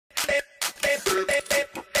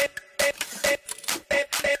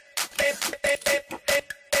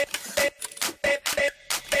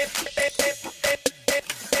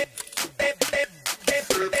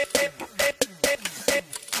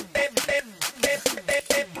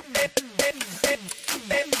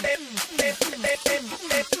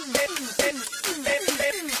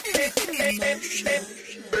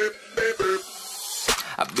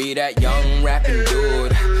I be that young rapping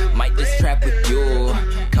dude, might just trap with you.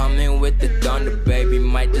 Coming with the thunder, baby,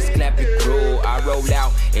 might just clap it crew. I roll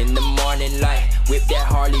out in the morning light, whip that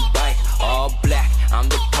Harley bike, all black, I'm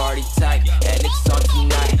the party type, and it's on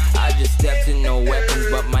tonight. I just stepped in, no weapons,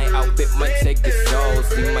 but my outfit might take the soul.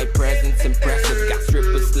 See my presence impressive, got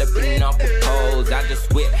strippers slipping off the poles. I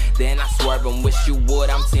just whip, then I swerve and wish you would.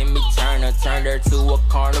 I'm Timmy Turner, turned her to a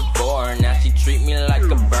carnivore. Now she treat me like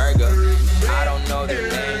a burger. I don't know their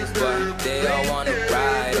names, but they all wanna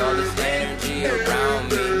ride. All this energy around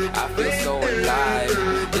me, I feel so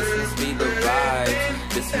alive. This must be the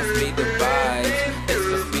vibes, this must be the vibes, this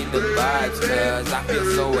must be the vibes, cause I feel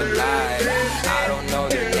so alive. I don't know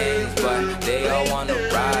their names, but they all wanna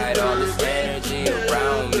ride. All this energy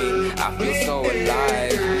around me, I feel so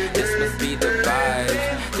alive. This must be the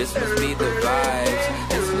vibes, this must be the vibes,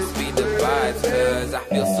 this must be the vibes, cause I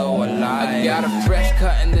feel so alive. I got a fresh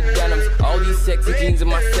cut in the denims, all these sexy jeans in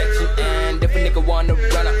my section, and if a nigga wanna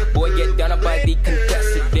run up, boy get done up by the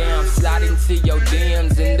contestant. Damn, slide into your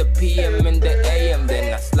DMs in the PM and the AM,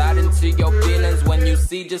 then I slide into your feelings when you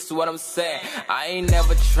see just what I'm saying. I ain't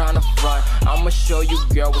never tryna front, I'ma show you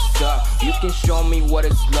girl what's up. You can show me what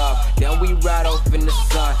it's love, then we ride off in the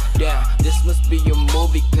sun. Damn, this must be a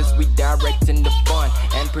movie, cause we directing the fun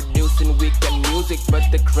and producing weekend music, but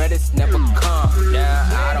the credits never come.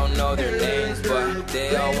 Yeah, I don't know their names, but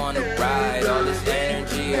they all wanna ride. All this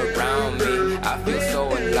energy around me, I feel so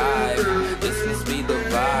alive. This must be the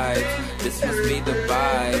vibes, this must be the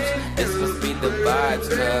vibes, this must be the vibes,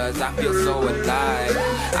 cause I feel so alive.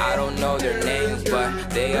 I don't know their names, but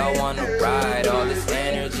they all wanna ride. All this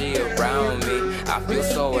energy around me, I feel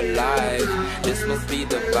so alive. This must be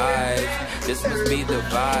the vibes, this must be the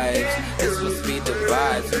vibes, this must be the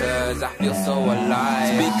vibes, cause I feel so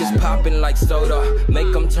alive. Speakers popping like soda,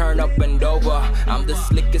 make them turn up and over. I'm the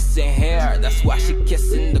slickest in hair, that's why she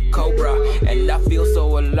kissing the cobra, and I feel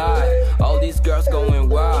so alive. All these girls going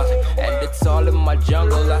wild, and it's all in my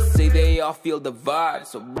jungle. I say they all feel the vibe,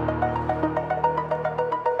 so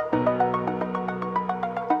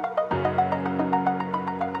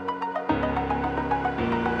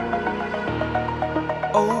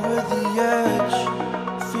over the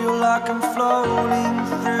edge, feel like I'm floating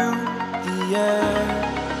through the air.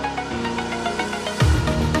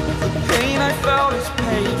 The pain I felt is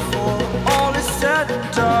paid for, all is said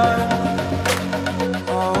and done.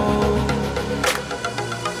 Oh,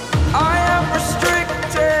 I am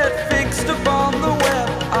restricted, fixed upon the web.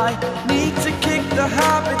 I need to kick the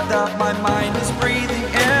habit that my mind is breathing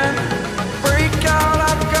in. Break out,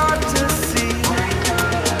 I've got to see.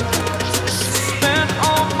 Spent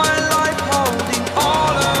all my life holding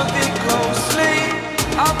all of it closely.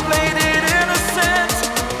 I played it innocent,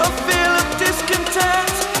 a feel of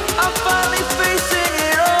discontent. I'm finally facing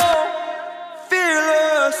it all,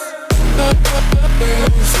 fearless.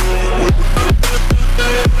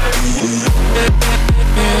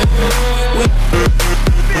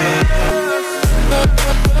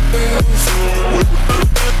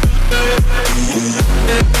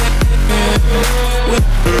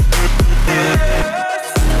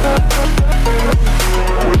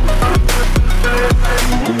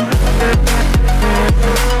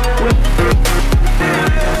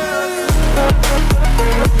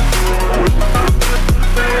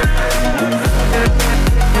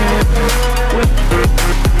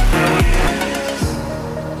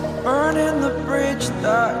 Burning the bridge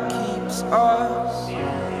that keeps us.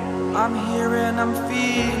 I'm here and I'm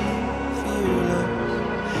feeling fearless.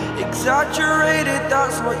 Exaggerated,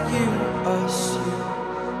 that's what you assume.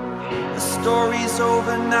 The story's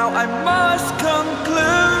over now, I must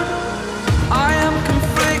conclude. I am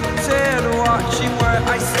conflicted, watching where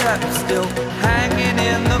I step still, hanging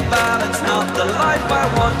in the balance. Not the life I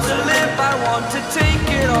want to live, I want to take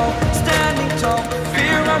it all. Standing tall,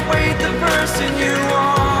 fear outweighed the person you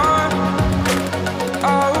are.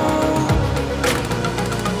 Oh,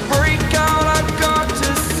 break out, I've got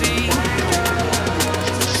to see.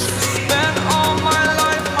 Spent all my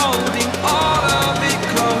life holding all of it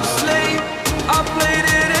closely. I played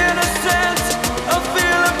it innocent, a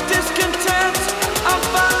feel of discontent. I'm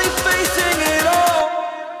finally facing it all,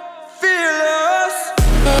 fearless.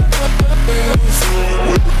 Fearless.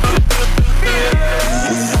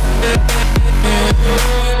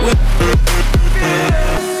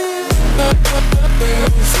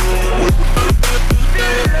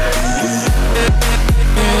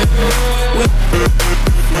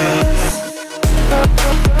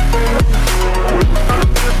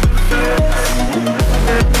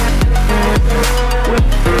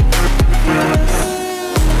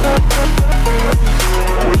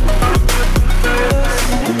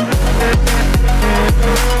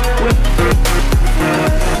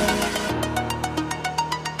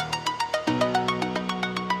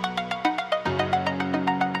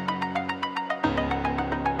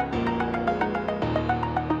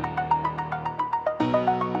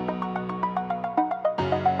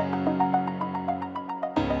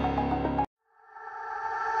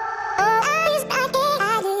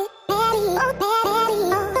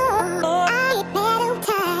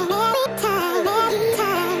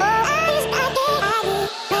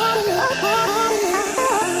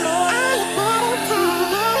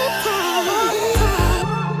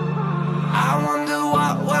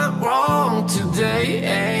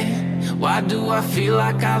 I feel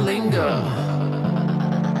like I linger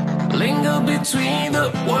between the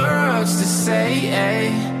words to say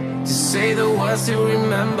the words to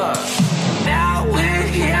remember. Now we're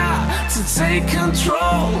here to take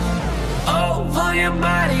control over your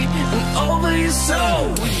body and over your soul.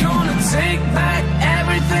 We're gonna take back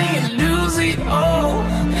everything and lose it all.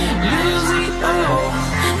 Lose it all.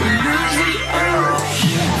 We lose it all.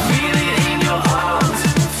 Feel it in your arms,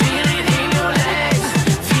 feel it in your legs,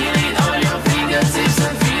 feel it on your fingertips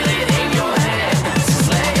and feel it in your head. Just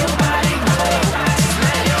let your body go, just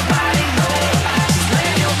let your body go, just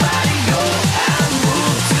let your body go and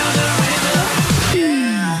move to the rhythm.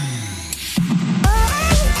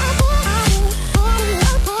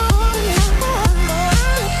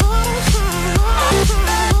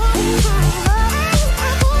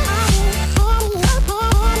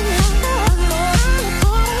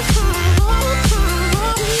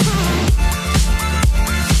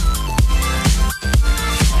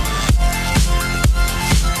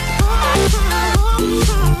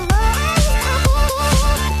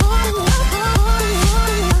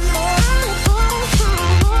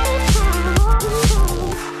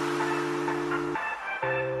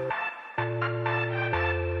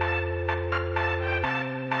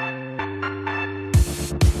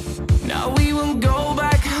 Now we won't go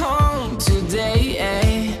back home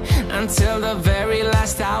today, until the very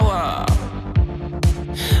last hour.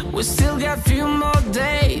 We still got a few more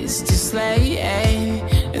days to slay,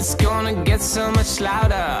 it's gonna get so much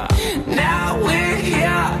louder. Now we're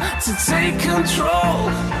here to take control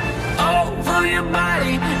over your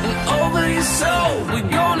body and over your soul. We're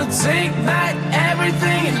gonna take back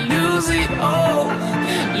everything and lose it all.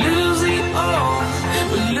 Lose it all.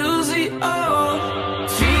 We lose it all.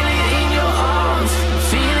 Feel it in your arms,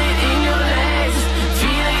 feel it in your legs,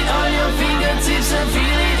 feel it on your fingertips and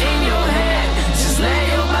feel it in your head. Just let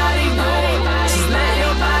your body go, just let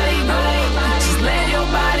your body go, just let your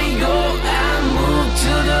body go and move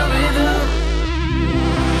to the rhythm.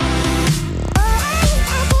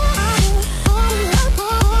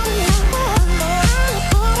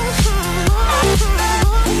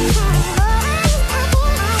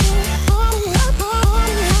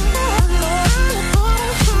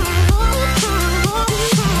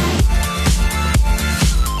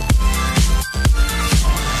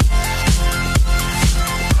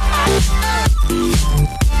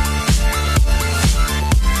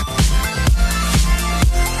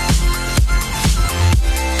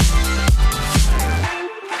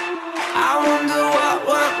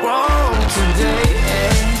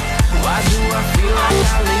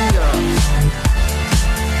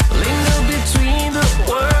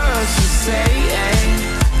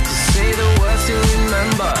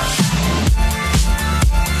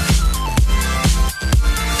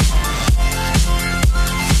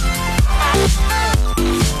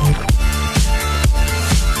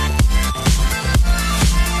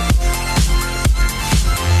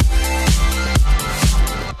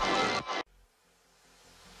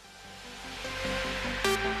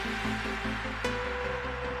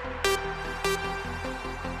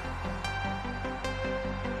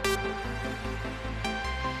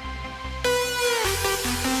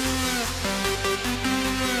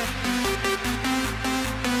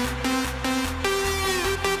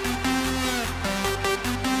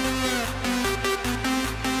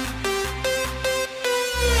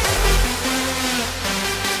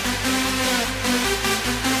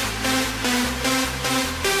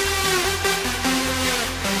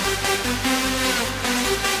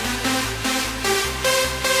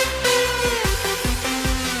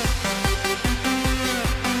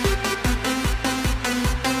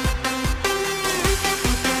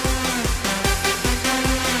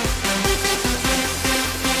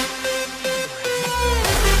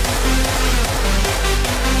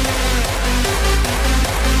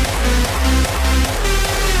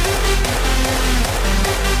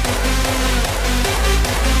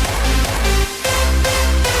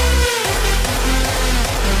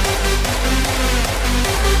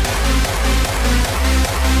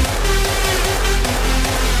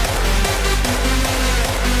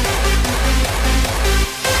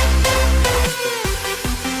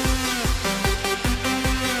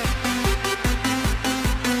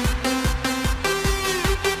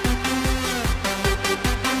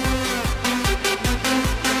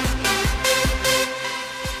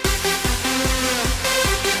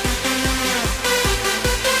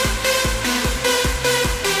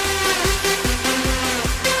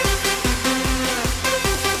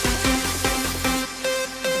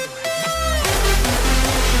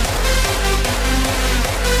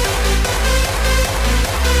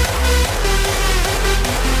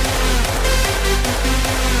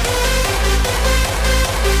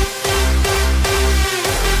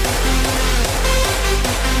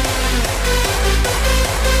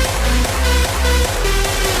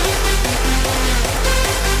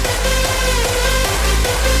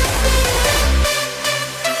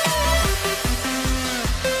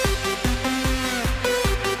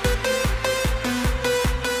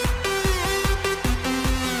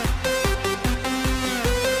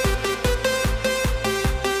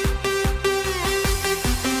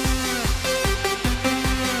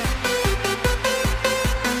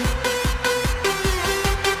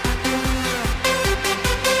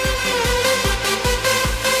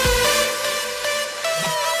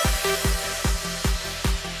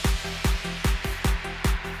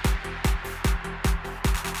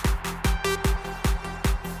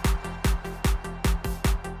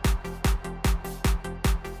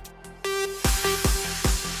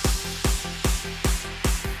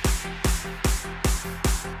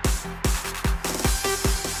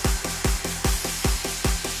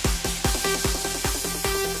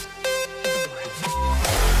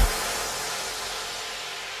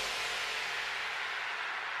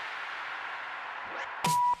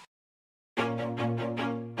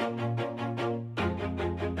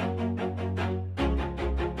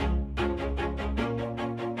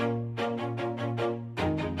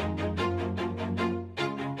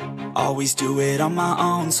 Always do it on my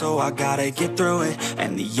own, so I gotta get through it.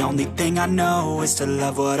 And the only thing I know is to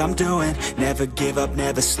love what I'm doing. Never give up,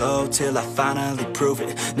 never slow, till I finally prove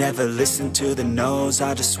it. Never listen to the no's,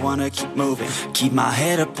 I just wanna keep moving. Keep my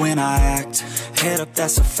head up when I act, head up,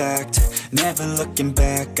 that's a fact. Never looking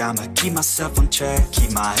back, I'ma keep myself on track.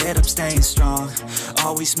 Keep my head up, staying strong,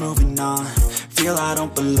 always moving on. Feel I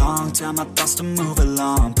don't belong, tell my thoughts to move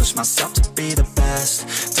along. Push myself to be the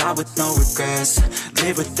best, die with no regrets.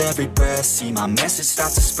 Live with every breath, see my message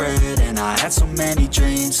start to spread. And I had so many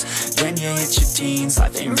dreams, then you hit your teens.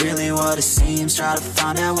 Life ain't really what it seems, try to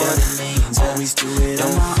find out what it means. Always do it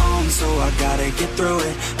on my own, so I gotta get through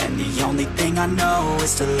it. And the only thing I know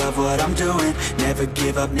is to love what I'm doing. Never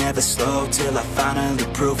give up, never slow, till I finally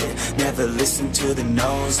prove it. Never listen to the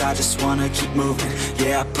no's, I just wanna keep moving.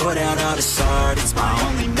 Yeah, I put out all this art, it's my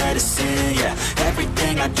only medicine. Yeah,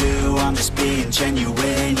 everything I do, I'm just being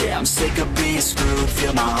genuine. Yeah, I'm sick of being screwed,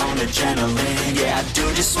 feel my own adrenaline. Yeah, I do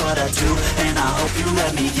just what I do, and I hope you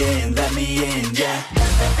let me in, yeah.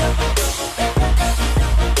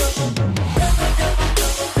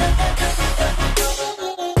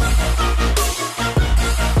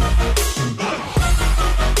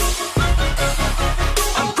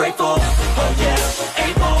 I'm grateful, oh yeah,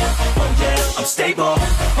 able, oh yeah, I'm stable,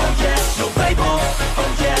 oh yeah, no label,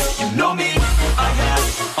 oh yeah, you know me, I have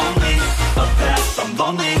only a path, I'm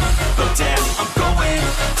lonely, but damn, I'm going to win.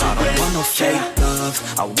 I don't want no fake love,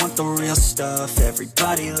 I want the real stuff.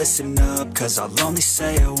 Everybody listen up, cause I'll only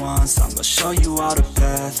say it once. I'm gonna show you all the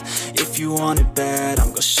path, if you want it bad. I'm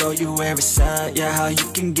gonna show you where it's at, yeah, how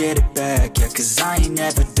you can get it back. Yeah, cause I ain't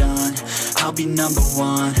never done, I'll be number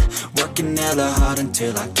one. Working hella hard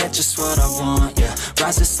until I get just what I want, yeah.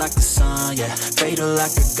 Rises like the sun, yeah, fatal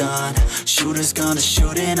like a gun. Shooters gonna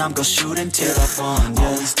shoot and I'm gonna shoot until I won, yeah.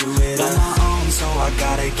 Always do it on my own, so I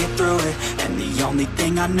gotta get through it. And the only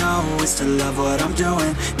thing I know is to love what I'm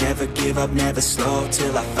doing. Never give up, never slow,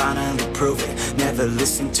 till I finally prove it. Never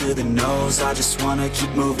listen to the no's, I just wanna keep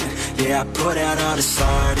moving. Yeah, I put out all this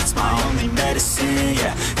art, it's my only medicine.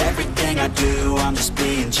 Yeah, everything I do, I'm just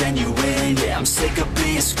being genuine. Yeah, I'm sick of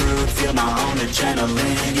being screwed, feel my own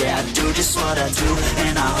adrenaline. Yeah, I do just what I do,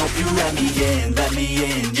 and I hope you let me in,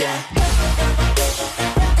 yeah.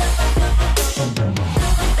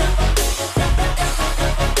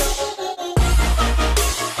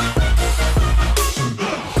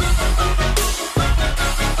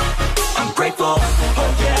 I'm grateful,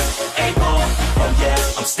 oh yeah, able, oh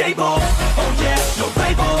yeah, I'm stable,